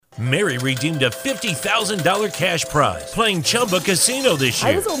Mary redeemed a $50,000 cash prize playing Chumba Casino this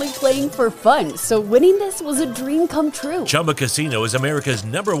year. I was only playing for fun, so winning this was a dream come true. Chumba Casino is America's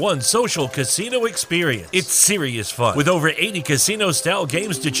 #1 social casino experience. It's serious fun. With over 80 casino-style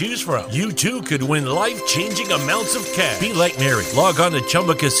games to choose from, you too could win life-changing amounts of cash. Be like Mary. Log on to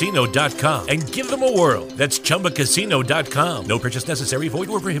ChumbaCasino.com and give them a whirl. That's ChumbaCasino.com. No purchase necessary. Void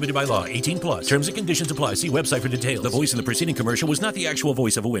where prohibited by law. 18+. Terms and conditions apply. See website for details. The voice in the preceding commercial was not the actual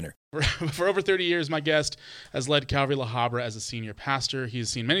voice of a winner. For over 30 years, my guest has led Calvary La Habra as a senior pastor. He's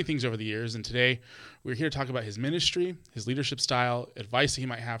seen many things over the years, and today we're here to talk about his ministry, his leadership style, advice that he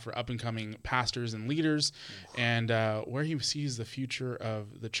might have for up-and-coming pastors and leaders, and where he sees the future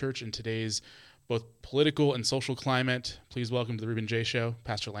of the church in today's both political and social climate. Please welcome to the Reuben J. Show,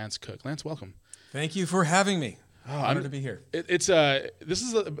 Pastor Lance Cook. Lance, welcome. Thank you for having me. Honored to be here. This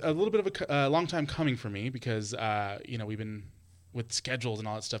is a little bit of a long time coming for me because we've been with schedules and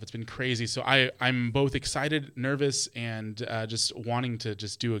all that stuff. It's been crazy. So I'm both excited, nervous, and just wanting to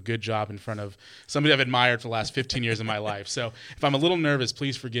just do a good job in front of somebody I've admired for the last 15 years of my life. So if I'm a little nervous,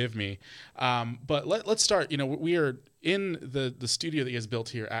 please forgive me. But let's start. We are in the studio that he has built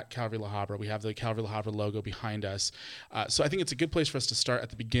here at Calvary La Habra. We have the Calvary La Habra logo behind us. So I think it's a good place for us to start at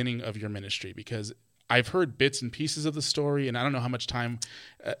the beginning of your ministry, because I've heard bits and pieces of the story, and I don't know how much time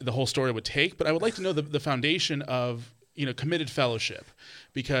the whole story would take, but I would like to know the foundation of committed fellowship,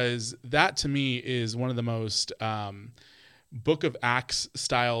 because that to me is one of the most Book of Acts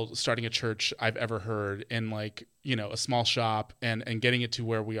style starting a church I've ever heard in a small shop and getting it to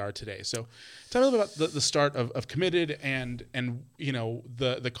where we are today. So tell me a little bit about the start of Committed and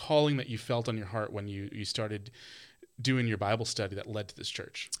the calling that you felt on your heart when you started doing your Bible study that led to this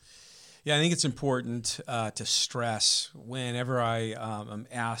church. Yeah, I think it's important to stress whenever I am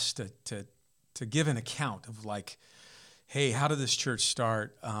asked to give an account of hey, how did this church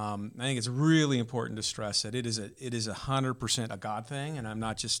start? I think it's really important to stress that it is 100% a God thing, and I'm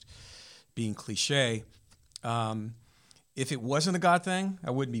not just being cliche. If it wasn't a God thing,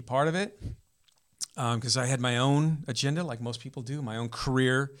 I wouldn't be part of it, because I had my own agenda, like most people do, my own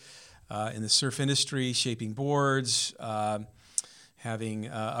career in the surf industry, shaping boards, having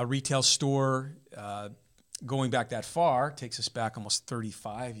a retail store. Going back that far takes us back almost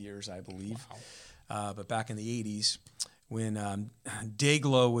 35 years, I believe. Wow. But back in the 80s, when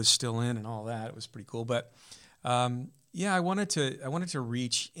Dayglow was still in and all that, it was pretty cool. But I wanted to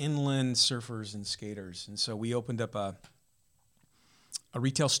reach inland surfers and skaters, and so we opened up a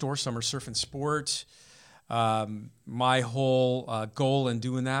retail store, Summer Surf and Sport. My whole goal in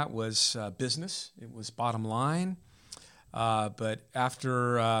doing that was business. It was bottom line. But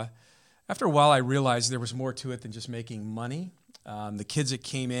after a while, I realized there was more to it than just making money. The kids that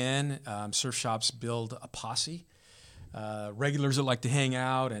came in, surf shops build a posse. Regulars that like to hang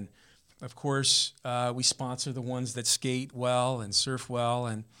out, and of course we sponsor the ones that skate well and surf well,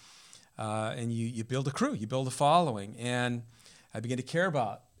 and you build a crew, you build a following, and I began to care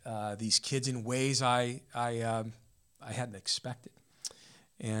about these kids in ways I hadn't expected,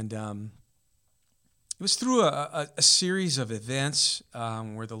 and it was through a series of events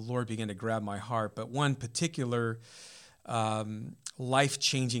where the Lord began to grab my heart. But one particular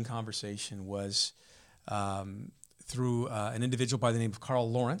life-changing conversation was through an individual by the name of Carl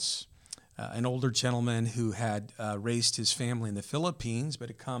Lawrence, an older gentleman who had raised his family in the Philippines, but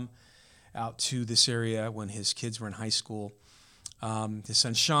had come out to this area when his kids were in high school. His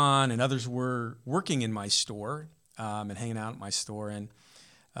son Sean and others were working in my store and hanging out at my store, and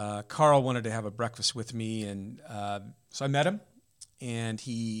Carl wanted to have a breakfast with me, and so I met him, and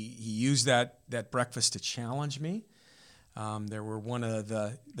he used that breakfast to challenge me. There were one of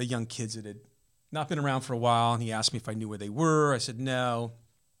the young kids that had not been around for a while, and he asked me if I knew where they were. I said no,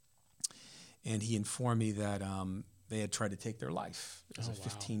 and he informed me that they had tried to take their life as a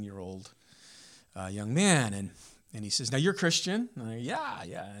 15-year-old young man, and he says, "Now you're Christian?" And I, yeah,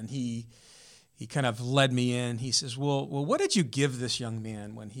 and he kind of led me in. He says, well, what did you give this young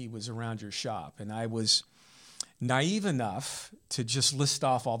man when he was around your shop? And I was naive enough to just list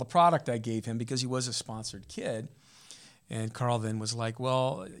off all the product I gave him because he was a sponsored kid. And Carl then was like,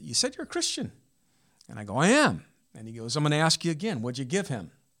 well, you said you're a Christian. And I go, I am. And he goes, I'm going to ask you again, what'd you give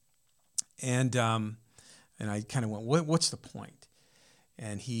him? And I kind of went, what's the point?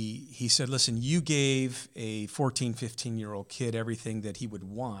 And he said, listen, you gave a 14, 15-year-old kid everything that he would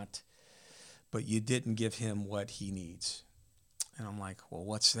want, but you didn't give him what he needs. And I'm like, well,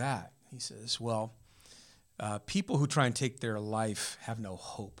 what's that? He says, well, people who try and take their life have no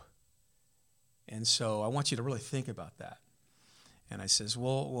hope. And so I want you to really think about that. And I says,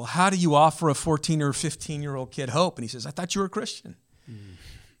 well, how do you offer a 14 or 15-year-old kid hope? And he says, I thought you were a Christian.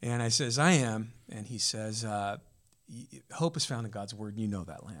 And I says, I am. And he says, hope is found in God's word, and you know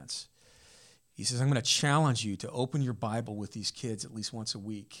that, Lance. He says, I'm going to challenge you to open your Bible with these kids at least once a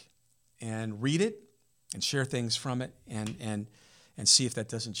week and read it and share things from it and see if that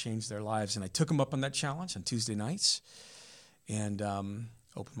doesn't change their lives. And I took them up on that challenge on Tuesday nights and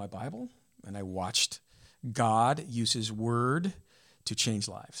opened my Bible, and I watched God use his word to change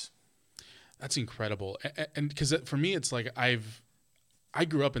lives. That's incredible. And because for me, it's like I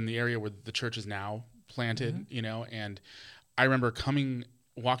grew up in the area where the church is now planted, and I remember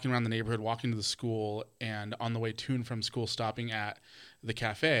walking around the neighborhood, walking to the school, and on the way to and from school, stopping at the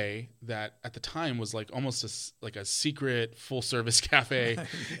cafe that at the time was like almost a secret full service cafe. Yeah.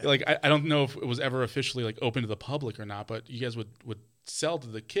 Like I don't know if it was ever officially like open to the public or not, but you guys would sell to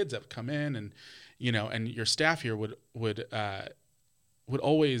the kids that would come in, and and your staff here would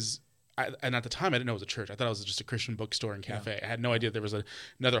always. And at the time, I didn't know it was a church. I thought it was just a Christian bookstore and cafe. Yeah. I had no idea there was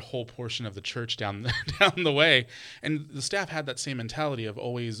another whole portion of the church down the way. And the staff had that same mentality of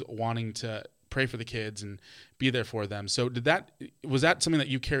always wanting to pray for the kids and be there for them. So was that something that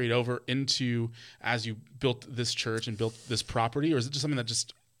you carried over into as you built this church and built this property, or is it just something that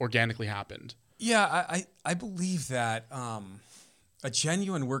just organically happened? Yeah, I believe that a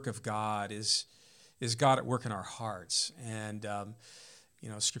genuine work of God is God at work in our hearts. And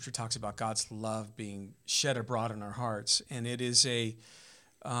Scripture talks about God's love being shed abroad in our hearts, and it's a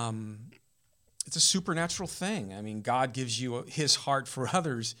supernatural thing. I mean, God gives you his heart for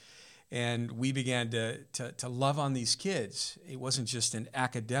others, and we began to love on these kids. It wasn't just an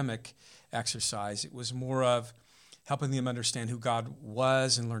academic exercise. It was more of helping them understand who God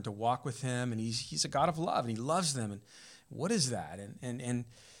was and learn to walk with him, and he's a God of love, and he loves them. And what is that? And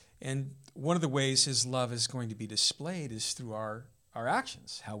one of the ways his love is going to be displayed is through our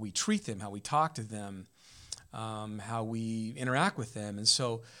actions, how we treat them, how we talk to them, how we interact with them. And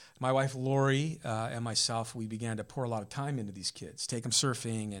so my wife, Lori, and myself, we began to pour a lot of time into these kids, take them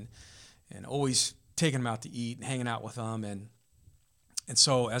surfing and always taking them out to eat and hanging out with them. And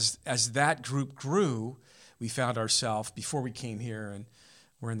so as that group grew, we found ourselves, before we came here and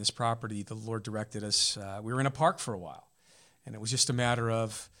we're in this property, the Lord directed us, we were in a park for a while. And it was just a matter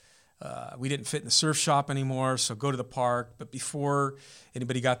of, we didn't fit in the surf shop anymore, so go to the park. But before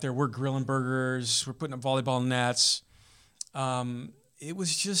anybody got there, we're grilling burgers, we're putting up volleyball nets. It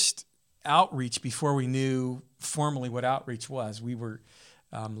was just outreach before we knew formally what outreach was. We were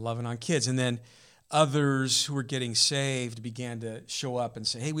loving on kids. And then others who were getting saved began to show up and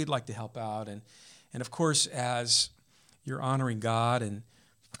say, hey, we'd like to help out. And of course, as you're honoring God and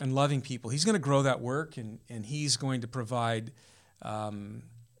loving people, he's going to grow that work, and he's going to provide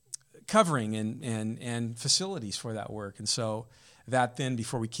covering and facilities for that work. And so that then,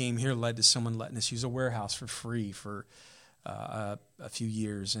 before we came here, led to someone letting us use a warehouse for free for a few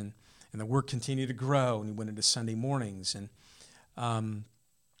years. And the work continued to grow, and we went into Sunday mornings. And,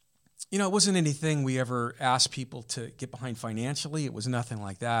 it wasn't anything we ever asked people to get behind financially. It was nothing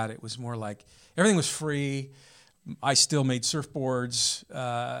like that. It was more like everything was free. I still made surfboards.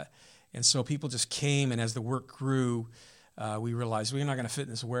 And so people just came, and as the work grew, we realized we're not going to fit in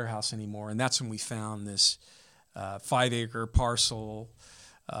this warehouse anymore. And that's when we found this 5-acre parcel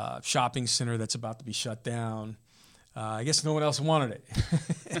shopping center that's about to be shut down. I guess no one else wanted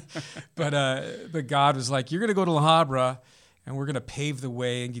it. But God was like, you're going to go to La Habra, and we're going to pave the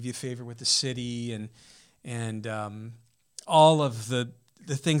way and give you a favor with the city and all of the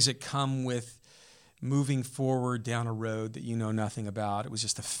things that come with moving forward down a road that you know nothing about. It was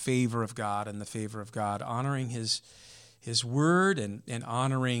just the favor of God and the favor of God, honoring his word and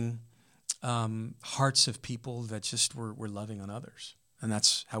honoring hearts of people that just were loving on others. And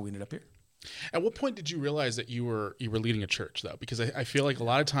that's how we ended up here. At what point did you realize that you were leading a church, though? Because I feel like a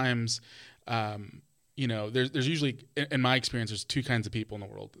lot of times, there's usually, in my experience, there's two kinds of people in the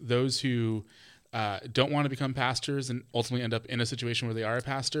world. Those who don't want to become pastors and ultimately end up in a situation where they are a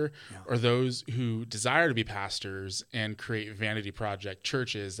pastor, or those who desire to be pastors and create vanity project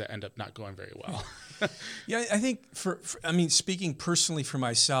churches that end up not going very well. Yeah, I think speaking personally for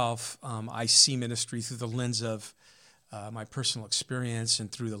myself, I see ministry through the lens of my personal experience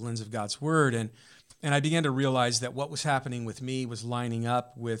and through the lens of God's word. And I began to realize that what was happening with me was lining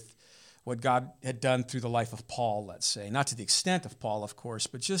up with what God had done through the life of Paul, let's say. Not to the extent of Paul, of course,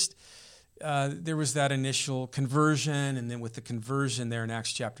 but just there was that initial conversion, and then with the conversion there in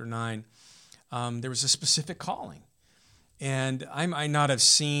Acts chapter 9, there was a specific calling. And I might not have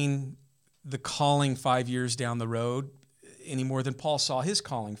seen the calling 5 years down the road any more than Paul saw his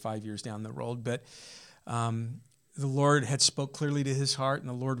calling 5 years down the road, but the Lord had spoke clearly to his heart, and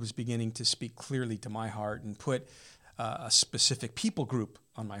the Lord was beginning to speak clearly to my heart and put a specific people group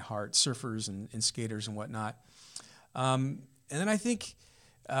on my heart, surfers and skaters and whatnot. And then I think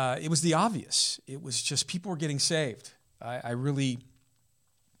it was the obvious. It was just people were getting saved. I really,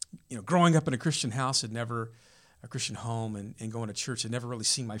 growing up in a Christian house, a Christian home and going to church, I'd never really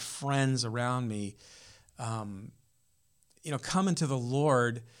seen my friends around me, coming to the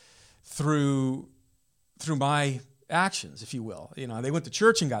Lord through my actions, if you will. They went to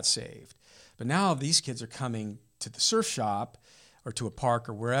church and got saved. But now these kids are coming to the surf shop or to a park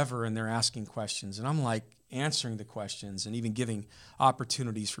or wherever, and they're asking questions. And I'm like answering the questions and even giving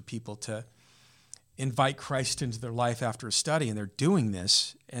opportunities for people to invite Christ into their life after a study. And they're doing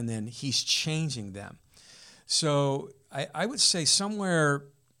this, and then he's changing them. So I would say somewhere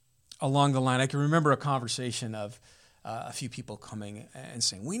along the line, I can remember a conversation of a few people coming and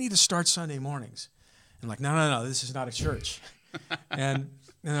saying, we need to start Sunday mornings. And like, no, this is not a church. and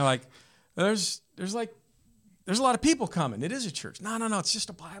they're like, there's a lot of people coming. It is a church. No, it's just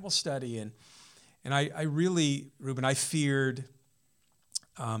a Bible study. And I really, Ruben, I feared,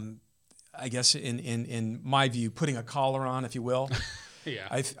 I guess in my view, putting a collar on, if you will. Yeah.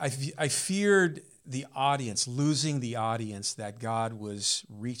 I feared the audience, losing the audience that God was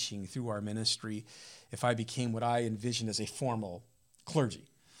reaching through our ministry if I became what I envisioned as a formal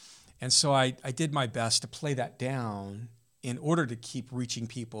clergy. And so I did my best to play that down in order to keep reaching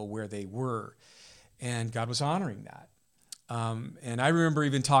people where they were. And God was honoring that. And I remember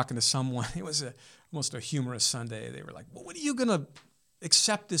even talking to someone, it was almost a humorous Sunday. They were like, well, when are you going to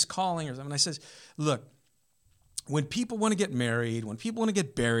accept this calling or something? And I says, look, when people want to get married, when people want to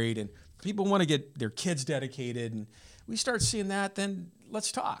get buried, and people want to get their kids dedicated, and we start seeing that, then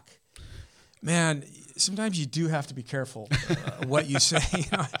let's talk. Man, sometimes you do have to be careful what you say,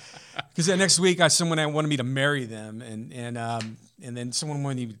 because the next week someone wanted me to marry them, and then someone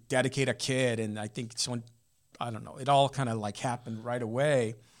wanted me to dedicate a kid, and I think I don't know, it all kind of like happened right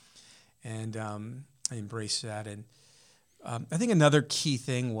away, and I embraced that. And I think another key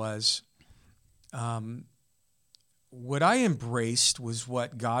thing was what I embraced was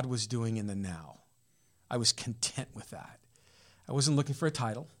what God was doing in the now. I was content with that. I wasn't looking for a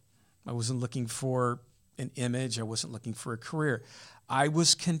title. I wasn't looking for an image. I wasn't looking for a career. I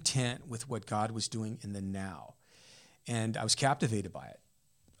was content with what God was doing in the now. And I was captivated by it.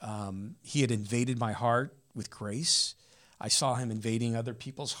 He had invaded my heart with grace. I saw him invading other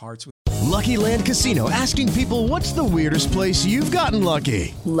people's hearts with Lucky Land Casino, asking people, what's the weirdest place you've gotten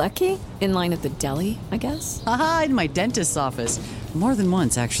lucky? Lucky? In line at the deli, I guess? Aha, in my dentist's office. More than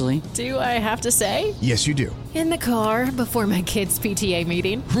once, actually. Do I have to say? Yes, you do. In the car before my kids' PTA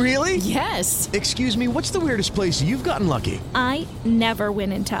meeting. Really? Yes. Excuse me, what's the weirdest place you've gotten lucky? I never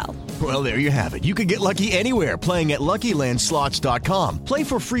win and tell. Well, there you have it. You can get lucky anywhere, playing at LuckyLandSlots.com. Play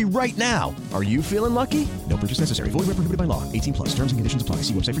for free right now. Are you feeling lucky? No purchase necessary. Void where prohibited by law. 18+. Terms and conditions apply.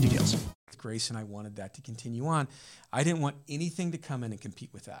 See website for details. Grace, and I wanted that to continue on. I didn't want anything to come in and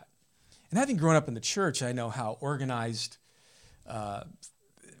compete with that. And having grown up in the church, I know how organized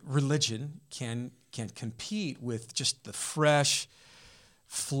religion can compete with just the fresh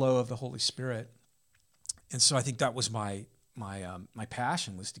flow of the Holy Spirit. And so I think that was my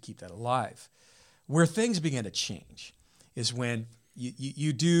passion, was to keep that alive. Where things began to change is when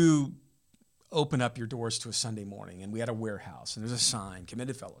you do open up your doors to a Sunday morning, and we had a warehouse, and there's a sign,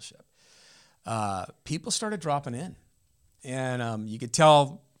 Committed Fellowship. People started dropping in, and you could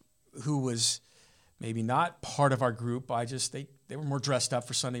tell who was maybe not part of our group by just they were more dressed up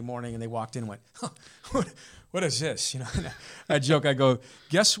for Sunday morning, and they walked in and went, huh, what is this? I joke, I go,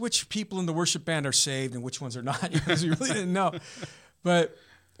 guess which people in the worship band are saved and which ones are not, because we really didn't know. But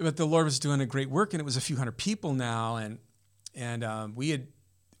the Lord was doing a great work, and it was a few hundred people now, and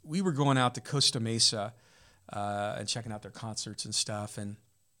we were going out to Costa Mesa and checking out their concerts and stuff, and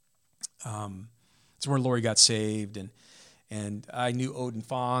it's where Lori got saved, and I knew Odin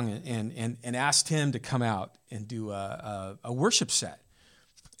Fong and asked him to come out and do a worship set.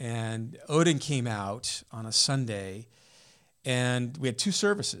 And Odin came out on a Sunday, and we had 2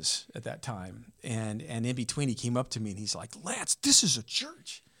 services at that time. And in between, he came up to me and he's like, Lance, this is a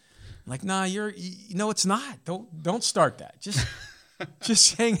church. I'm like, nah, it's not. Don't start that.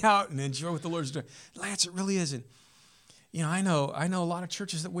 Just hang out and enjoy what the Lord's doing. Lance, it really isn't. I know a lot of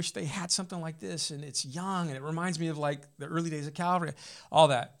churches that wish they had something like this, and it's young, and it reminds me of like the early days of Calvary, all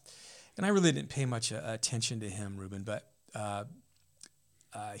that. And I really didn't pay much attention to him, Ruben, but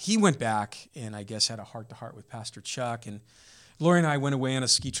he went back and I guess had a heart-to-heart with Pastor Chuck, and Lori and I went away on a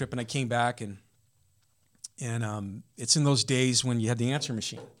ski trip, and I came back, and it's in those days when you had the answer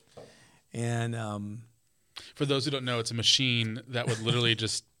machine. And For those who don't know, it's a machine that would literally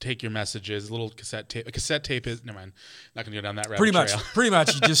just take your messages, a little cassette tape. A cassette tape is, never mind, not going to go down that rabbit trail. Pretty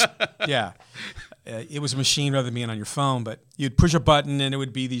much, you just, yeah. It was a machine rather than being on your phone, but you'd push a button and it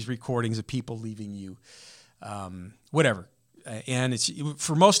would be these recordings of people leaving you, whatever. And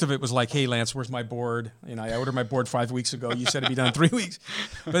for most of it was like, hey, Lance, where's my board? I ordered my board 5 weeks ago. You said it'd be done in 3 weeks.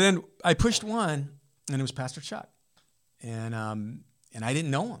 But then I pushed one, and it was Pastor Chuck. And I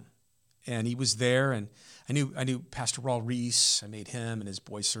didn't know him. And he was there, and I knew Pastor Raul Reese. I made him and his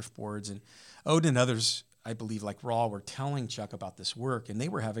boys' surfboards. And Odin and others, I believe, like Raul, were telling Chuck about this work. And they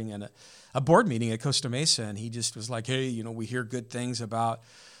were having a board meeting at Costa Mesa, and he just was like, hey, we hear good things about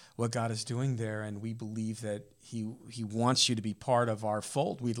what God is doing there, and we believe that He wants you to be part of our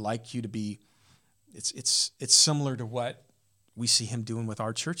fold. We'd like you to be. It's similar to what we see Him doing with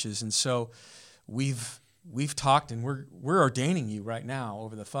our churches, and so we've talked, and we're ordaining you right now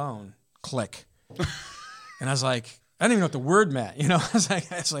over the phone. Click, and I was like, I didn't even know what the word meant. I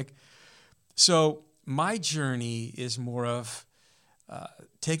was like, so my journey is more of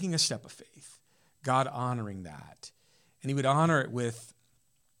taking a step of faith, God honoring that, and He would honor it with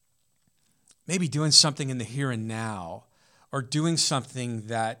maybe doing something in the here and now, or doing something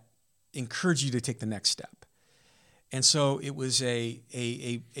that encouraged you to take the next step. And so it was a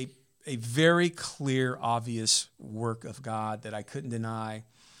very clear, obvious work of God that I couldn't deny.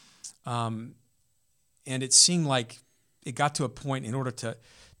 And it seemed like it got to a point, in order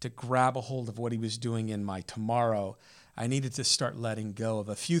to grab a hold of what He was doing in my tomorrow, I needed to start letting go of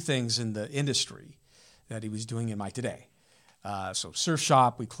a few things in the industry that He was doing in my today. So Surf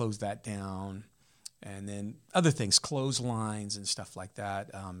Shop, we closed that down. And then other things, clotheslines and stuff like that.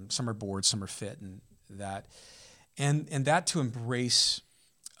 Some are board, some are fit, and that. And that to embrace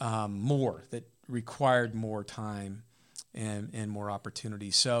more, that required more time and more opportunity.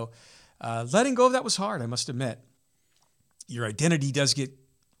 So letting go of that was hard, I must admit. Your identity does get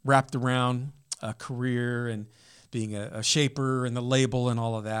wrapped around a career and being a shaper and the label and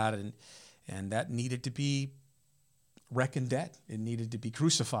all of that. And that needed to be reckoned dead. It needed to be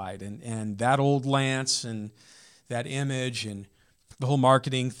crucified. And that old Lance and that image and the whole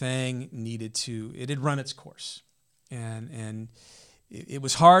marketing thing it had run its course. And it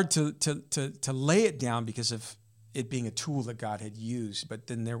was hard to lay it down because of it being a tool that God had used. But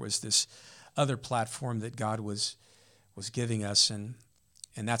then there was this other platform that God was giving us. And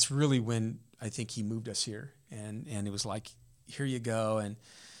that's really when I think He moved us here. And it was like, here you go. And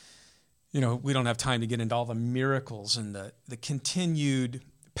we don't have time to get into all the miracles and the continued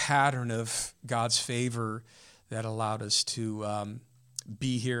pattern of God's favor that allowed us to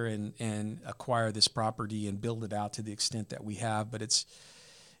be here and acquire this property and build it out to the extent that we have. But it's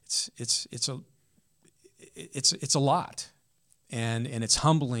a lot, and it's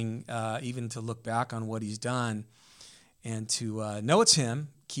humbling even to look back on what He's done, and to know it's Him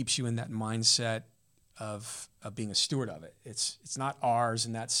keeps you in that mindset of being a steward of it. It's not ours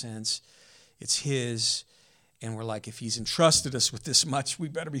in that sense. It's His, and we're like, if He's entrusted us with this much, we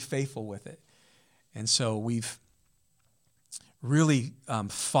better be faithful with it. And so we've really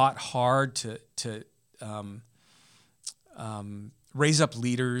fought hard to raise up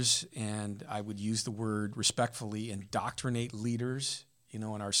leaders, and I would use the word respectfully, indoctrinate leaders, in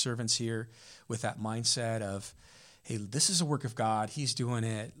our servants here with that mindset of, hey, this is a work of God. He's doing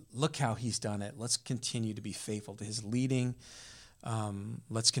it. Look how He's done it. Let's continue to be faithful to His leading.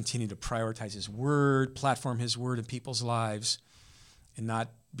 Let's continue to prioritize His word, platform His word in people's lives, and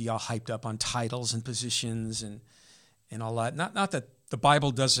not be all hyped up on titles and positions and all that. Not that the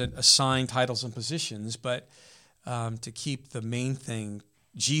Bible doesn't assign titles and positions, but to keep the main thing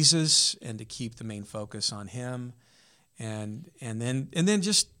Jesus, and to keep the main focus on Him, and then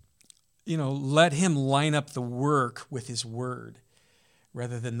just let Him line up the work with His word,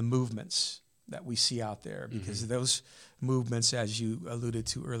 rather than the movements that we see out there, because those movements, as you alluded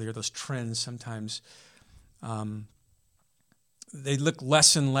to earlier, those trends sometimes they look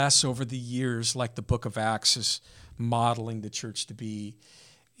less and less over the years like the book of Acts is modeling the church to be,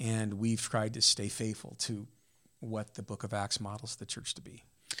 and we've tried to stay faithful to what the book of Acts models the church to be.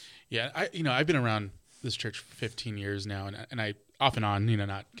 Yeah, I've been around this church for 15 years now, and I off and on,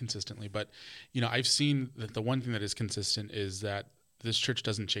 not consistently, but I've seen that the one thing that is consistent is that this church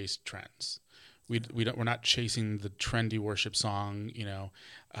doesn't chase trends. We're not chasing the trendy worship song.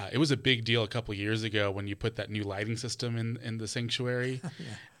 It was a big deal a couple of years ago when you put that new lighting system in the sanctuary,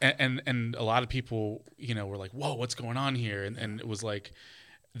 yeah. and a lot of people were like, "Whoa, what's going on here?" And it was like,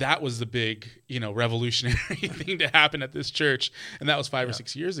 that was the big, revolutionary thing to happen at this church. And that was 5 or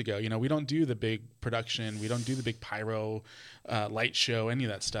 6 years ago. We don't do the big production. We don't do the big pyro light show, any of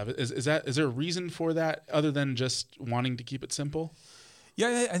that stuff. Is there a reason for that other than just wanting to keep it simple?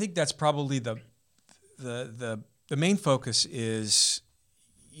 Yeah, I think that's probably the main focus is,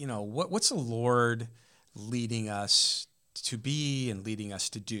 what's the Lord leading us to be and leading us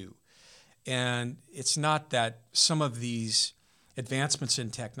to do? And it's not that some of these advancements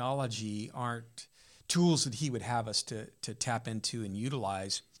in technology aren't tools that he would have us to tap into and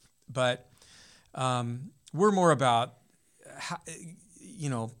utilize, but we're more about how,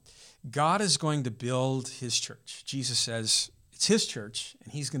 God is going to build his church. Jesus says it's his church,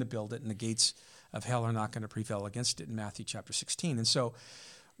 and he's going to build it, and the gates of hell are not going to prevail against it in Matthew chapter 16. And so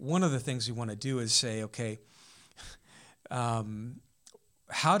one of the things we want to do is say, okay,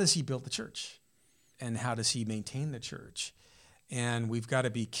 how does he build the church? And how does he maintain the church? And we've got to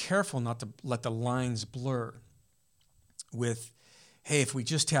be careful not to let the lines blur with, hey, if we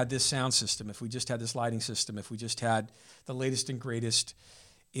just had this sound system, if we just had this lighting system, if we just had the latest and greatest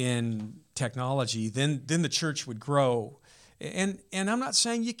in technology, then the church would grow. And I'm not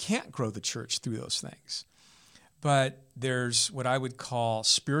saying you can't grow the church through those things, but there's what I would call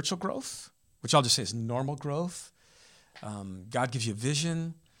spiritual growth, which I'll just say is normal growth. God gives you a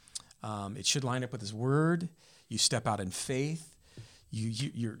vision. It should line up with his word. You step out in faith.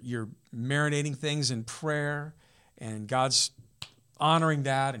 You're marinating things in prayer, and God's honoring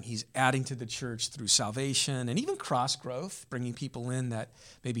that, and he's adding to the church through salvation and even cross growth, bringing people in that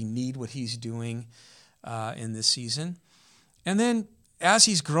maybe need what he's doing in this season. And then as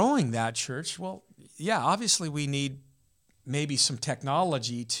he's growing that church, well, yeah, obviously we need maybe some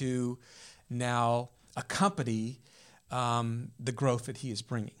technology to now accompany the growth that he is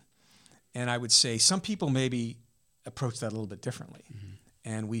bringing. And I would say some people maybe approach that a little bit differently. Mm-hmm.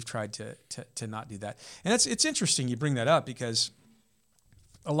 And we've tried to not do that. And it's interesting you bring that up, because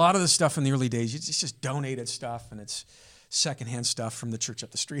a lot of the stuff in the early days, it's just donated stuff, and it's secondhand stuff from the church up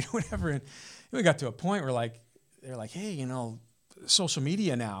the street or whatever. And we got to a point where they're like, hey, social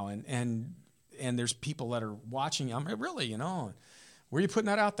media now, and there's people that are watching you. I'm like, really, where are you putting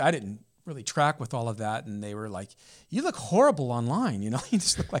that out there? I didn't really track with all of that, and they were like, you look horrible online, you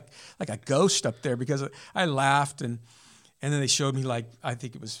just look like a ghost up there, because I laughed, and then they showed me, I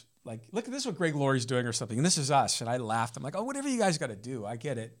think it was like, look at this, what Greg Laurie's doing or something, and this is us, and I laughed. I'm like, oh, whatever you guys got to do, I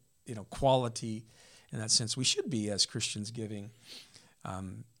get it, quality in that sense. We should be, as Christians, giving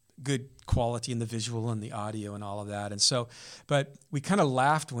good quality in the visual and the audio and all of that. And so, but we kind of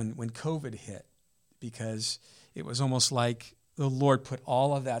laughed when COVID hit, because it was almost like the Lord put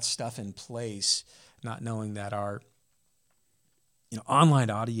all of that stuff in place, not knowing that our online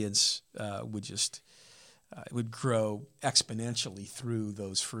audience would grow exponentially through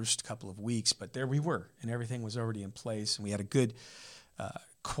those first couple of weeks. But there we were, and everything was already in place, and we had a good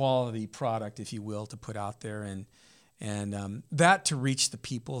quality product, if you will, to put out there, and that to reach the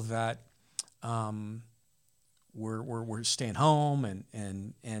people that were staying home,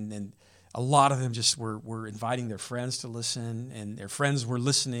 and a lot of them just were inviting their friends to listen, and their friends were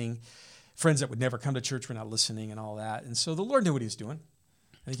listening. Friends that would never come to church were not listening, and all that. And so the Lord knew what he was doing.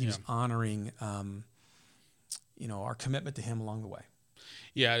 I think he was honoring, our commitment to him along the way.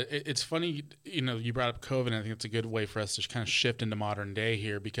 Yeah, it's funny, you brought up COVID, and I think it's a good way for us to kind of shift into modern day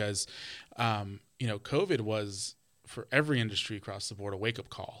here, because, COVID was, for every industry across the board, a wake-up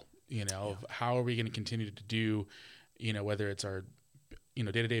call, of how are we going to continue to do, whether it's our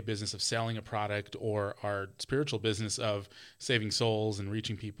day-to-day business of selling a product, or our spiritual business of saving souls and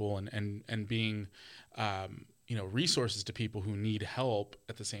reaching people and being, resources to people who need help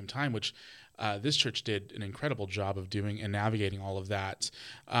at the same time, which this church did an incredible job of doing and navigating all of that.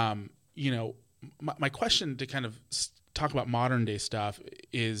 My question to kind of talk about modern day stuff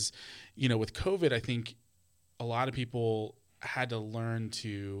is, with COVID, I think a lot of people had to learn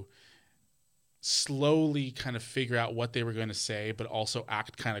to slowly kind of figure out what they were going to say, but also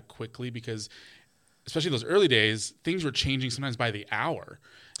act kind of quickly, because especially those early days, things were changing sometimes by the hour.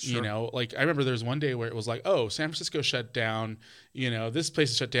 Sure. I remember there was one day where it was like, oh, San Francisco shut down, this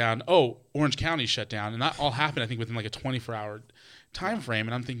place is shut down. Oh, Orange County shut down. And that all happened, I think, within like a 24-hour time frame.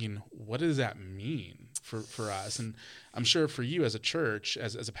 And I'm thinking, what does that mean for us? And I'm sure for you as a church,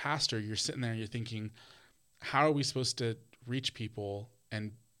 as a pastor, you're sitting there and you're thinking, how are we supposed to reach people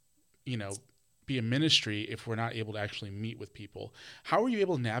and, be a ministry if we're not able to actually meet with people? How were you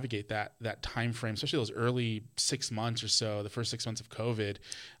able to navigate that time frame, especially those early 6 months or so, the first 6 months of COVID,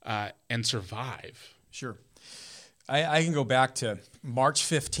 and survive? Sure. I can go back to March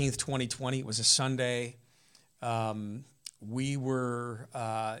 15th, 2020. It was a Sunday. we were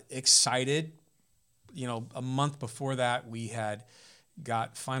excited. You know, a month before that, we had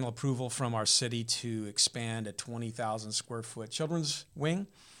got final approval from our city to expand a 20,000 square foot children's wing.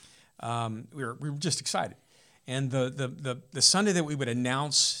 We were just excited. And the Sunday that we would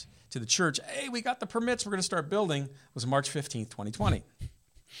announce to the church, hey, we got the permits, we're going to start building, was March 15th, 2020.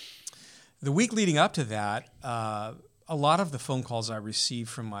 The week leading up to that, a lot of the phone calls I received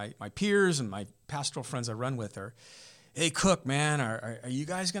from my peers and my pastoral friends I run with are, hey, Cook, man, are you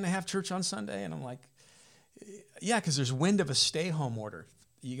guys going to have church on Sunday? And I'm like, yeah, because there's wind of a stay-home order.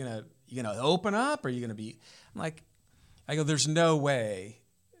 You gonna open up, or are you gonna be? I go, there's no way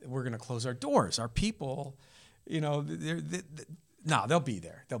we're gonna close our doors. Our people, no, they'll be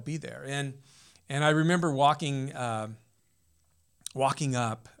there. They'll be there. And I remember walking up.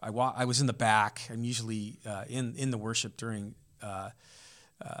 I was in the back. I'm usually in the worship during in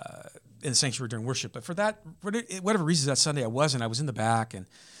the sanctuary during worship. But for whatever reason, that Sunday I wasn't. I was in the back and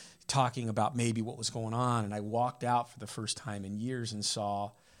talking about maybe what was going on, and I walked out for the first time in years and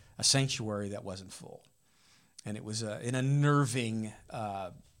saw a sanctuary that wasn't full. And it was an unnerving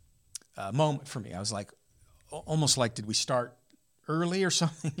moment for me. I was like, almost like, did we start early or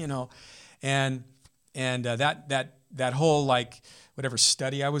something, And that whole, like, whatever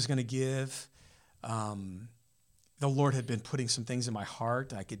study I was going to give, the Lord had been putting some things in my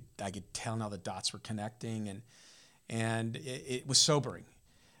heart. I could tell now the dots were connecting, and it was sobering.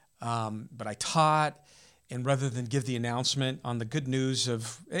 But I taught, and rather than give the announcement on the good news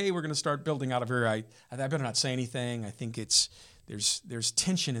of, hey, we're going to start building out of here, I better not say anything. I think there's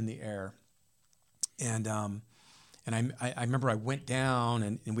tension in the air. And I remember I went down,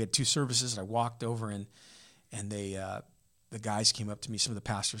 and we had 2 services, and I walked over, and the guys came up to me, some of the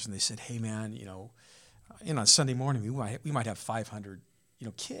pastors, and they said, hey, man, on Sunday morning, we might have 500,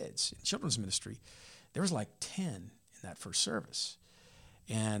 kids in children's ministry. There was like 10 in that first service.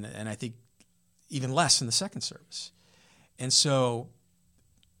 And I think even less in the second service. And so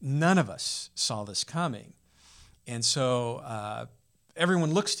none of us saw this coming. And so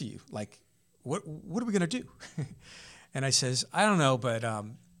everyone looks to you like, what are we going to do? And I says, I don't know, but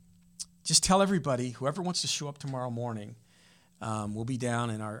just tell everybody, whoever wants to show up tomorrow morning, we'll be down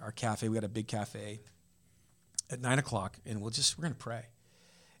in our cafe. We got a big cafe at 9 o'clock, and we're going to pray.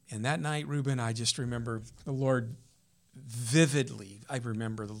 And that night, Reuben, I just remember the Lord vividly. I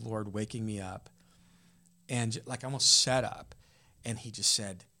remember the Lord waking me up and like almost sat up, and he just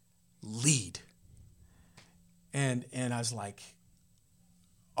said, lead. And I was like,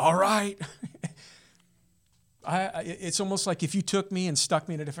 all right. It's almost like if you took me and stuck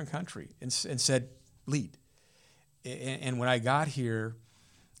me in a different country and said, lead. And when I got here,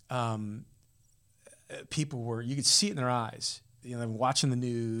 people were, you could see it in their eyes. Watching the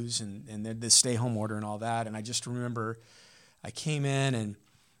news and the stay-home order and all that. And I just remember I came in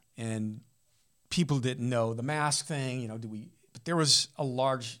and people didn't know the mask thing, but there was a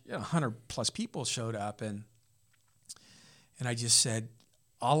large, 100+ people showed up. And I just said,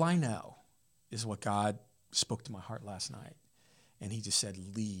 all I know is what God spoke to my heart last night. And he just said,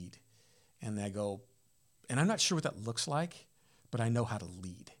 lead. And I go, and I'm not sure what that looks like, but I know how to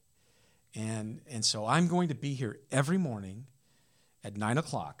lead. And so I'm going to be here every morning at 9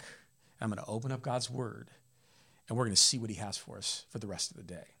 o'clock. I'm going to open up God's word, and we're going to see what he has for us for the rest of the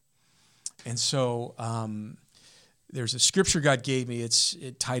day. And so there's a scripture God gave me. It's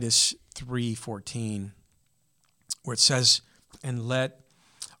Titus 3:14, where it says, and let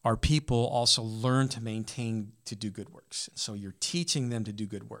our people also learn to maintain to do good works. And so you're teaching them to do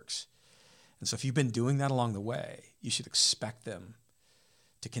good works. And so if you've been doing that along the way, you should expect them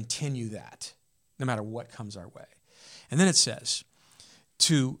to continue that no matter what comes our way. And then it says,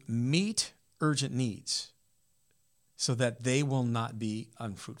 to meet urgent needs so that they will not be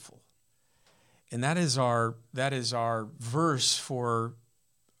unfruitful. And that is our verse for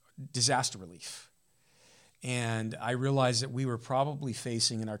disaster relief. And I realized that we were probably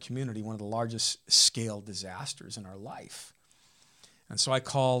facing in our community one of the largest scale disasters in our life. And so I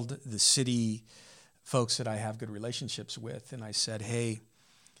called the city folks that I have good relationships with, and I said, hey,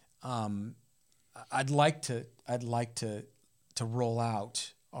 I'd like to roll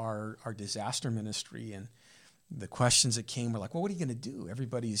out our disaster ministry. And the questions that came were like, well, what are you going to do?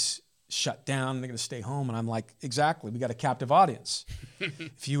 Everybody's shut down. They're going to stay home. And I'm like, exactly. We got a captive audience.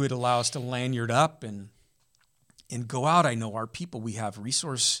 If you would allow us to lanyard up and go out, I know our people, we have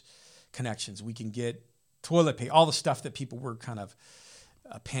resource connections. We can get toilet paper, all the stuff that people were kind of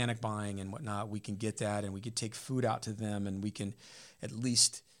panic buying and whatnot. We can get that, and we could take food out to them, and we can at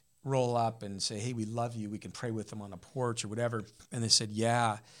least roll up and say, hey, we love you. We can pray with them on a porch or whatever. And they said,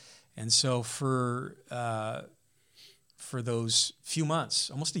 yeah. And so for for those few months,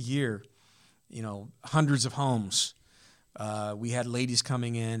 almost a year, hundreds of homes. We had ladies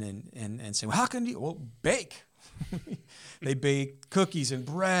coming in and saying, well, how can you? Well, bake. They bake cookies and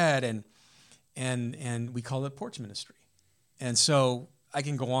bread, and we call it porch ministry. And so I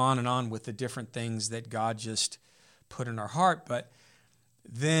can go on and on with the different things that God just put in our heart. But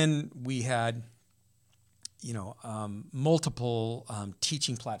then we had, multiple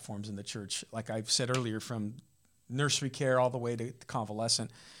teaching platforms in the church. Like I've said earlier, from nursery care all the way to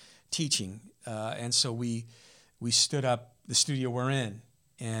convalescent teaching. And so we stood up the studio we're in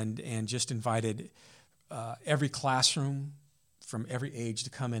and just invited every classroom from every age to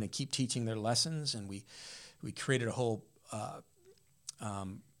come in and keep teaching their lessons. And we created a whole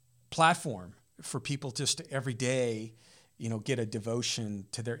platform for people just to every day, get a devotion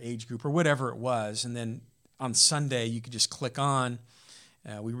to their age group or whatever it was. And then on Sunday, you could just click on.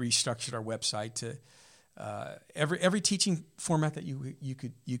 We restructured our website to every teaching format that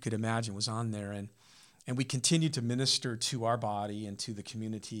you could imagine was on there, and we continued to minister to our body and to the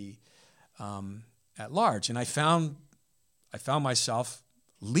community at large. And I found myself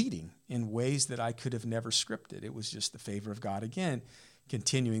leading in ways that I could have never scripted. It was just the favor of God again,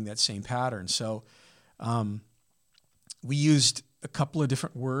 continuing that same pattern. So we used a couple of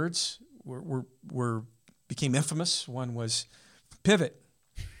different words. We're became infamous. One was pivot,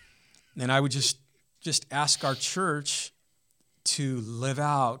 and I would just ask our church to live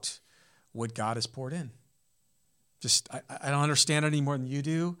out what God has poured in. I don't understand it any more than you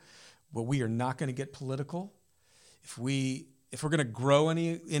do, but we are not going to get political. If we're going to grow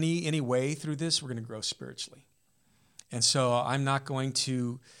any way through this, we're going to grow spiritually. And so I'm not going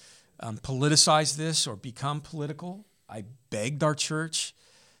to politicize this or become political. I begged our church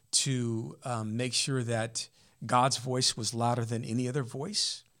to make sure that God's voice was louder than any other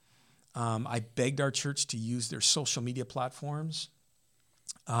voice. I begged our church to use their social media platforms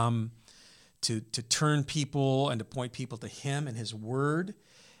to turn people and to point people to Him and His Word,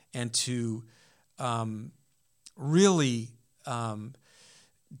 and to really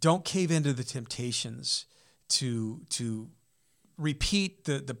don't cave into the temptations to repeat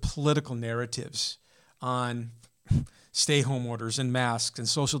the political narratives on stay-home orders and masks and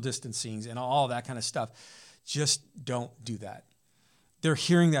social distancing and all that kind of stuff. Just don't do that. They're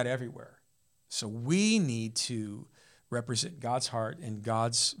hearing that everywhere. So we need to represent God's heart and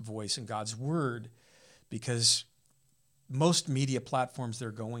God's voice and God's word, because most media platforms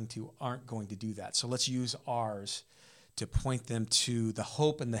they're going to aren't going to do that. So let's use ours to point them to the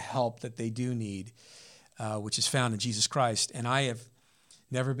hope and the help that they do need, which is found in Jesus Christ. And I have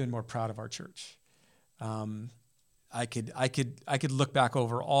never been more proud of our church. I could look back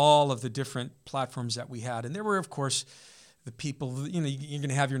over all of the different platforms that we had, and there were, of course, the people. You're going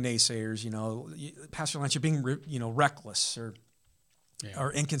to have your naysayers. Pastor Lance, you're being reckless or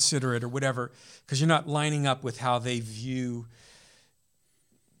inconsiderate or whatever, because you're not lining up with how they view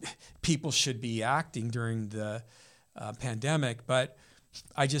people should be acting during the pandemic. But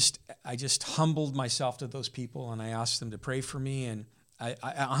I just humbled myself to those people, and I asked them to pray for me, and I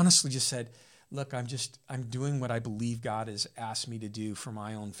honestly just said, look, I'm doing what I believe God has asked me to do for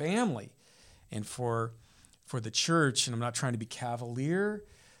my own family and for the church. And I'm not trying to be cavalier.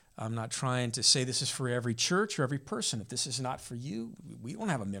 I'm not trying to say this is for every church or every person. If this is not for you, we don't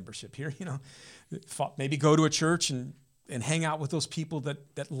have a membership here. Maybe go to a church and hang out with those people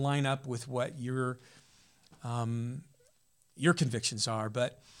that line up with what your convictions are.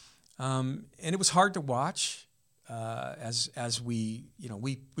 But and it was hard to watch. As we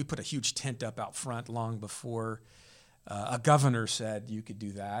put a huge tent up out front long before a governor said you could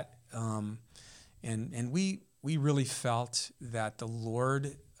do that, and we really felt that the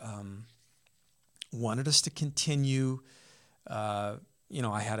Lord wanted us to continue. I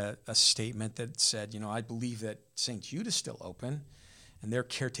had a statement that said, I believe that St. Jude is still open, and they're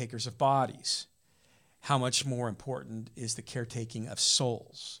caretakers of bodies. How much more important is the caretaking of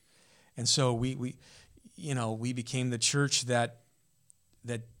souls? And so we became the church that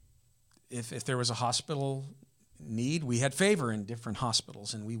if there was a hospital need, we had favor in different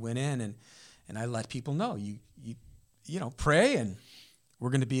hospitals, and we went in and I let people know, you pray, and we're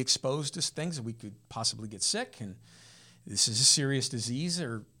going to be exposed to things, and we could possibly get sick, and this is a serious disease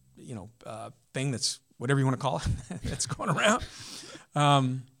or thing that's whatever you want to call it that's going around,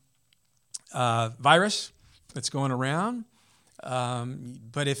 virus that's going around.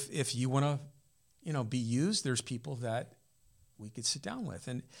 But if you want to be used, there's people that we could sit down with.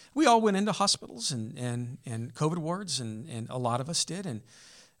 And we all went into hospitals and COVID wards, and a lot of us did.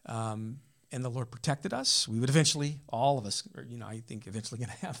 And the Lord protected us. We would eventually, all of us, I think eventually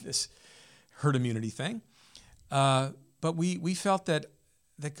going to have this herd immunity thing. but we felt that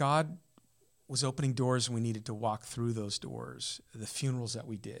God was opening doors, and we needed to walk through those doors. The funerals that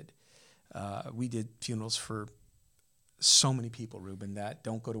we did funerals for so many people, Ruben, that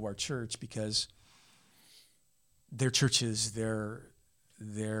don't go to our church because their churches, their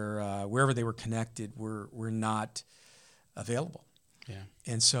wherever they were connected, were not available. Yeah.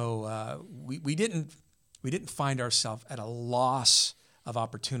 And so we didn't find ourselves at a loss of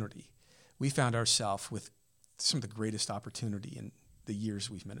opportunity. We found ourselves with some of the greatest opportunity in the years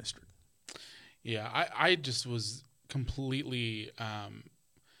we've ministered. Yeah, I just was completely, I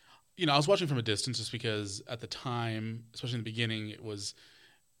was watching from a distance just because at the time, especially in the beginning,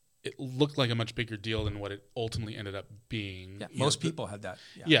 it looked like a much bigger deal than what it ultimately ended up being. Yeah, most people had that.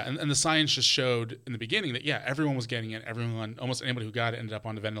 Yeah, and the science just showed in the beginning that, everyone was getting it. Almost anybody who got it ended up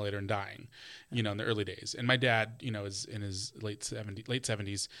on the ventilator and dying, in the early days. And my dad, is in his late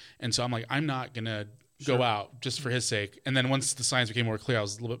 70s. And so I'm like, I'm not going to go out just for his sake. And then once the science became more clear, I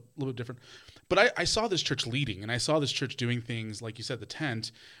was a little bit different. But I saw this church leading, and I saw this church doing things, like you said, the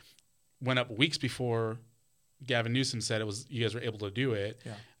tent went up weeks before Gavin Newsom said you guys were able to do it.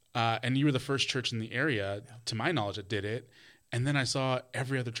 Yeah. And you were the first church in the area, to my knowledge, that did it. And then I saw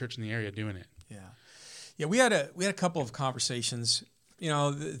every other church in the area doing it. Yeah. We had a couple of conversations.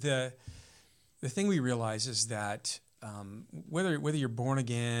 The thing we realize is that whether you're born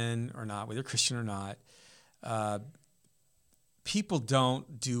again or not, whether you're Christian or not, people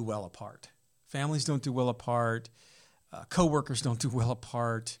don't do well apart. Families don't do well apart. Coworkers don't do well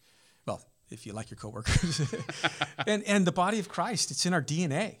apart. Well, if you like your coworkers, and the body of Christ, it's in our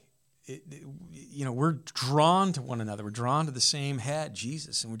DNA. We're drawn to one another. We're drawn to the same head,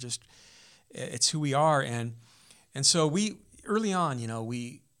 Jesus, and it's who we are. And so we early on,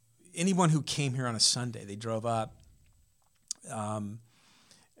 anyone who came here on a Sunday, they drove up.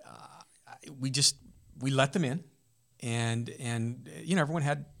 We let them in, and everyone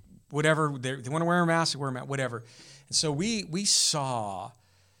had whatever they want to wear a mask, they wear a mask, whatever. And so we saw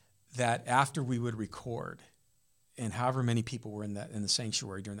that after we would record, and however many people were in the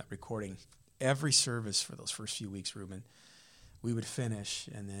sanctuary during that recording, every service for those first few weeks, Ruben, we would finish,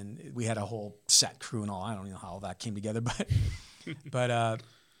 and then we had a whole set crew and all. I don't know how all that came together, but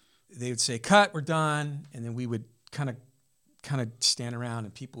they would say, "Cut, we're done," and then we would kind of stand around,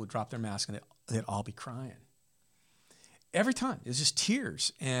 and people would drop their mask, and they'd all be crying. Every time, it was just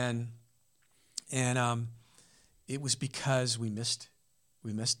tears, and it was because we missed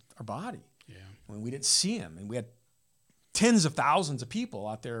our body. Yeah, when we didn't see him, and we had tens of thousands of people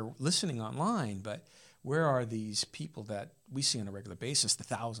out there listening online, but where are these people that we see on a regular basis, the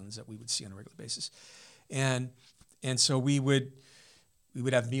thousands that we would see on a regular basis? And so we would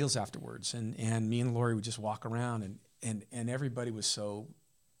have meals afterwards, and me and Lori would just walk around, and everybody was so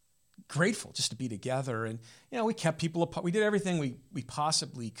grateful just to be together. And we kept people apart. We did everything we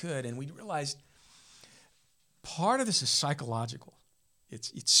possibly could, and we realized part of this is psychological.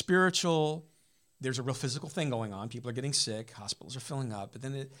 It's spiritual. There's a real physical thing going on. People are getting sick. Hospitals are filling up. But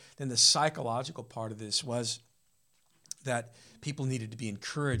then the psychological part of this was that people needed to be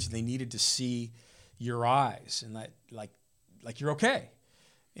encouraged. They needed to see your eyes and that like you're okay.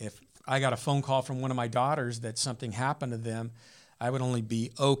 If I got a phone call from one of my daughters that something happened to them, I would only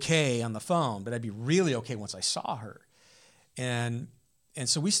be okay on the phone, but I'd be really okay once I saw her. And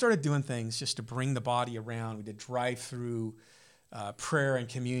so we started doing things just to bring the body around. We did drive-through prayer and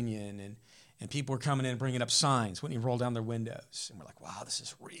communion, and people were coming in and bringing up signs. Wouldn't even roll down their windows. And we're like, wow, this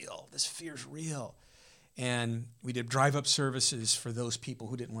is real. This fear's real. And we did drive-up services for those people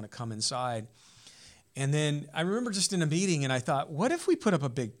who didn't want to come inside. And then I remember just in a meeting, and I thought, what if we put up a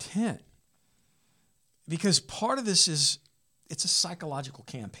big tent? Because part of this it's a psychological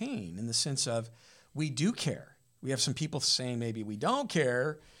campaign in the sense of we do care. We have some people saying maybe we don't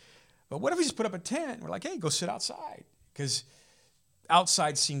care, but what if we just put up a tent? And we're like, hey, go sit outside. Because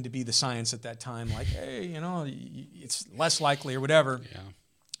outside seemed to be the science at that time, like, hey, it's less likely or whatever. Yeah.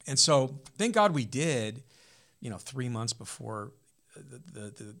 And so thank God we did, 3 months before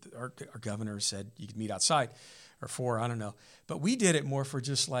our governor said you could meet outside, or 4, I don't know. But we did it more for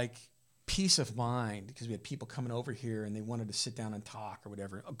just like peace of mind, because we had people coming over here and they wanted to sit down and talk or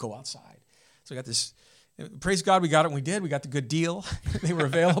whatever. Go outside. So we got this, praise God, we got it when we did. We got the good deal. They were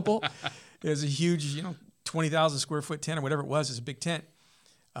available. It was a huge, 20,000 square foot tent or whatever it was. It's a big tent.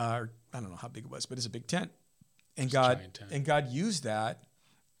 I don't know how big it was, but it's a big tent. And God used that.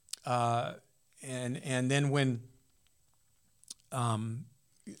 And then when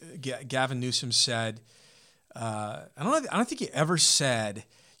Gavin Newsom said, I don't think he ever said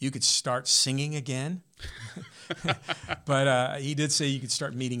you could start singing again, but he did say you could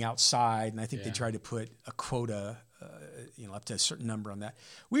start meeting outside. And I think they tried to put a quota up to a certain number on that.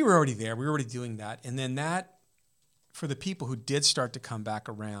 We were already there. We were already doing that. And then that, for the people who did start to come back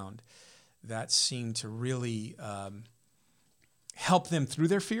around, that seemed to really help them through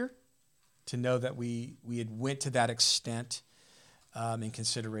their fear, to know that we had went to that extent in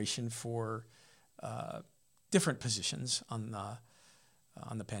consideration for different positions on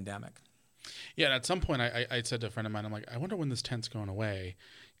the pandemic. Yeah, and at some point I said to a friend of mine, I'm like, I wonder when this tent's going away.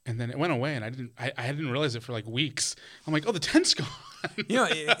 And then it went away, and I didn't realize it for like weeks. I'm like, oh, the tent's gone.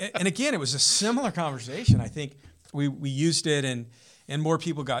 And again, it was a similar conversation. I think we used it, and more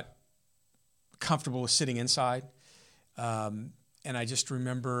people got comfortable with sitting inside. And I just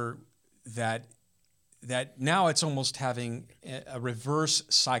remember that now it's almost having a reverse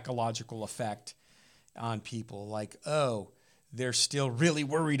psychological effect on people. Like, oh, they're still really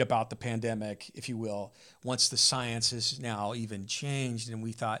worried about the pandemic, if you will, once the science has now even changed. And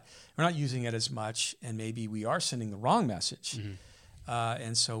we thought, we're not using it as much, and maybe we are sending the wrong message. Mm-hmm.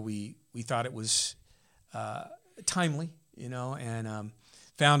 And so we thought it was timely, and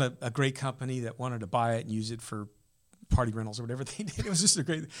found a great company that wanted to buy it and use it for party rentals or whatever they did. It was just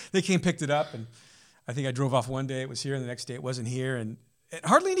they came, picked it up, and I think I drove off one day, it was here, and the next day it wasn't here. And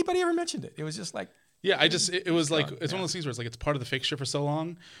hardly anybody ever mentioned it. It was just like, yeah, it was like, it's one of those things where it's like, it's part of the fixture for so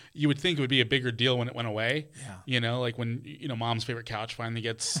long. You would think it would be a bigger deal when it went away. Yeah. Like when, mom's favorite couch finally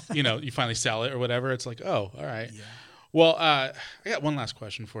gets, you finally sell it or whatever. It's like, oh, all right. Yeah. Well, I got one last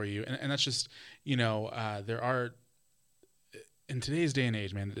question for you. And that's just, there are, in today's day and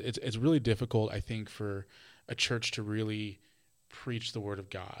age, man, it's really difficult, I think, for a church to really preach the word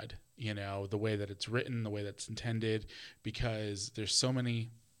of God, the way that it's written, the way that's intended, because there's so many,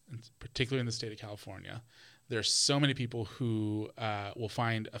 particularly in the state of California, there's so many people who will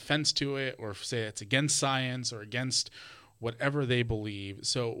find offense to it, or say it's against science or against whatever they believe.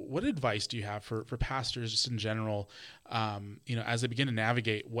 So what advice do you have for pastors just in general, as they begin to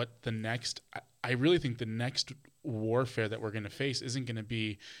navigate what the next, I really think the next warfare that we're going to face isn't going to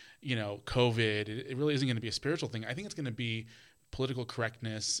be, COVID. It really isn't going to be a spiritual thing. I think it's going to be political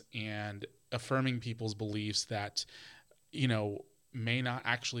correctness and affirming people's beliefs that, may not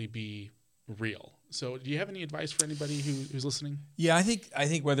actually be real. So do you have any advice for anybody who's listening? Yeah, I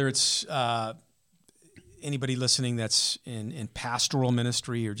think whether it's anybody listening that's in pastoral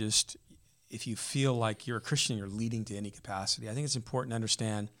ministry, or just if you feel like you're a Christian, you're leading to any capacity, I think it's important to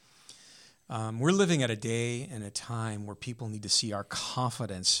understand we're living at a day and a time where people need to see our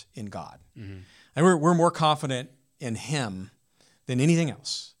confidence in God. Mm-hmm. And we're more confident in Him than anything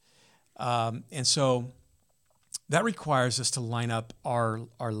else. And so that requires us to line up our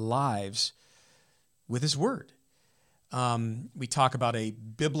lives with His Word. We talk about a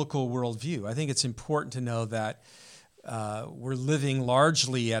biblical worldview. I think it's important to know that we're living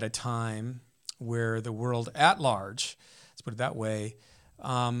largely at a time where the world at large, let's put it that way,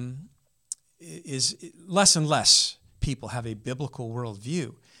 is less and less people have a biblical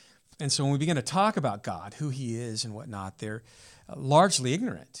worldview. And so when we begin to talk about God, who He is and whatnot, they're largely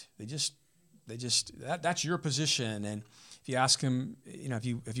ignorant. That's your position. And if you ask them, have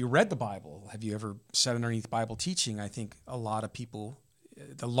you read the Bible? Have you ever sat underneath Bible teaching? I think a lot of people,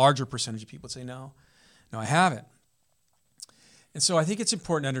 the larger percentage of people would say, no, I haven't. And so I think it's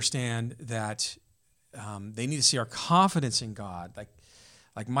important to understand that they need to see our confidence in God.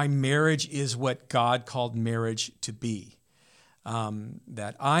 Like my marriage is what God called marriage to be.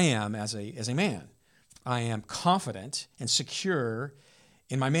 That I am, as a man, I am confident and secure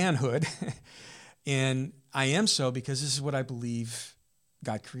in my manhood. And I am so because this is what I believe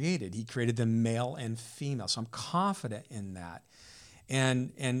God created. He created them male and female. So I'm confident in that.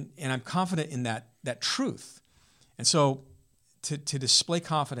 And I'm confident in that truth. And so to display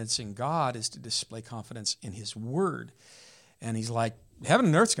confidence in God is to display confidence in His Word. And He's like, heaven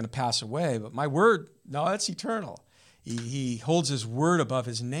and earth is going to pass away, but my word, no, that's eternal. He holds His Word above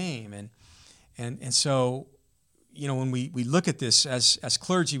His name. And so, when we look at this as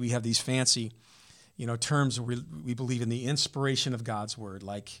clergy, we have these fancy, terms where we believe in the inspiration of God's Word,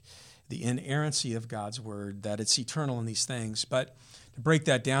 like the inerrancy of God's Word, that it's eternal in these things. But to break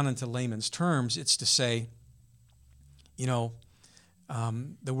that down into layman's terms, it's to say,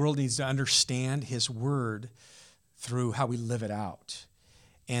 the world needs to understand His Word through how we live it out.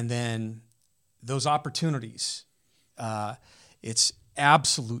 And then those opportunities, it's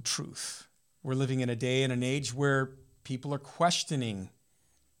absolute truth. We're living in a day and an age where people are questioning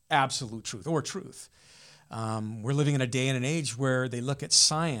absolute truth or truth. We're living in a day and an age where they look at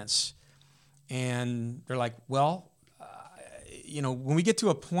science and they're like, well, when we get to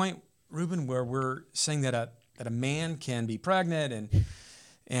a point, Ruben, where we're saying that a man can be pregnant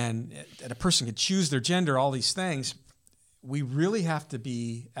and that a person can choose their gender, all these things, we really have to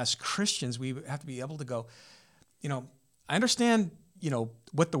be, as Christians, we have to be able to go, I understand,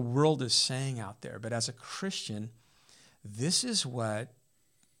 what the world is saying out there, but as a Christian, this is what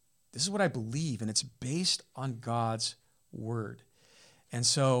I believe, and it's based on God's word. And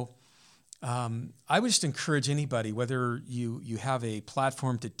so I would just encourage anybody, whether you have a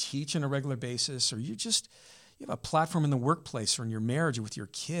platform to teach on a regular basis, or you have a platform in the workplace or in your marriage or with your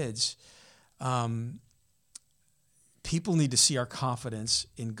kids, people need to see our confidence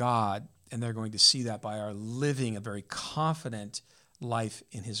in God, and they're going to see that by our living a very confident life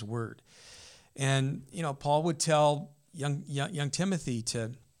in his word. And, Paul would tell young Timothy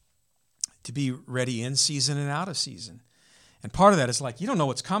to be ready in season and out of season. And part of that is like, you don't know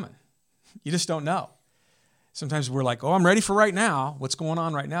what's coming. You just don't know. Sometimes we're like, I'm ready for right now, what's going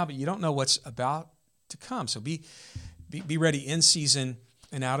on right now, but you don't know what's about to come. So be ready in season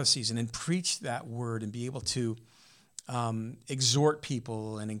and out of season, and preach that word and be able to exhort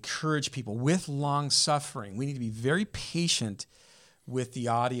people and encourage people with long suffering. We need to be very patient with the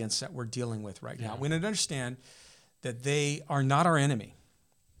audience that we're dealing with right now. We need to understand that they are not our enemy.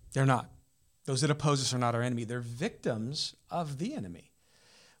 They're not. Those that oppose us are not our enemy. They're victims of the enemy,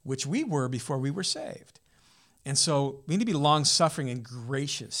 which we were before we were saved. And so we need to be long-suffering and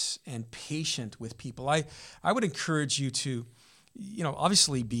gracious and patient with people. I would encourage you to,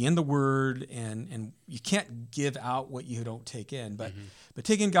 obviously be in the Word, and you can't give out what you don't take in, but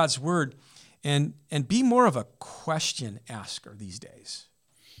take in God's Word and be more of a question asker these days.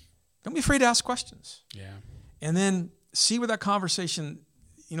 Don't be afraid to ask questions. Yeah. And then see where that conversation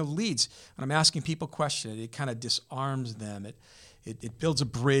leads. When I'm asking people questions, it kind of disarms them. It builds a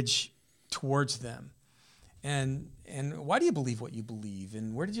bridge towards them. And why do you believe what you believe?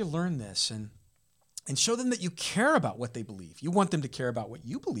 And where did you learn this? And show them that you care about what they believe. You want them to care about what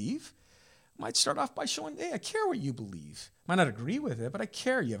you believe. Might start off by showing, hey, I care what you believe. Might not agree with it, but I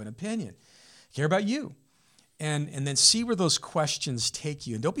care. You have an opinion. I care about you. And then see where those questions take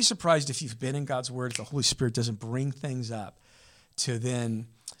you. And don't be surprised if you've been in God's Word, if the Holy Spirit doesn't bring things up to then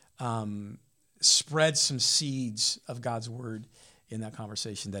spread some seeds of God's Word in that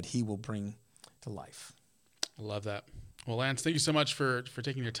conversation that he will bring to life. I love that. Well, Lance, thank you so much for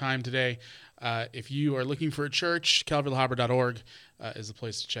taking your time today. If you are looking for a church, calvarylaharbor.org is the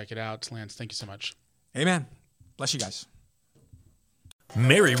place to check it out. Lance, thank you so much. Amen. Bless you guys.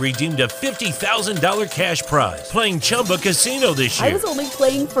 Mary redeemed a $50,000 cash prize playing Chumba Casino this year. I was only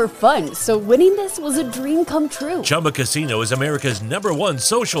playing for fun, so winning this was a dream come true. Chumba Casino is America's #1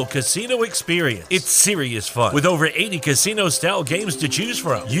 social casino experience. It's serious fun. With over 80 casino-style games to choose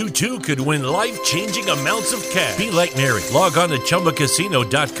from, you too could win life-changing amounts of cash. Be like Mary. Log on to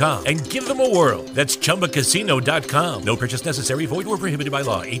ChumbaCasino.com and give them a whirl. That's ChumbaCasino.com. No purchase necessary. Void where prohibited by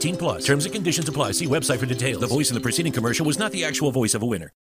law. 18+. Terms and conditions apply. See website for details. The voice in the preceding commercial was not the actual voice of a winner.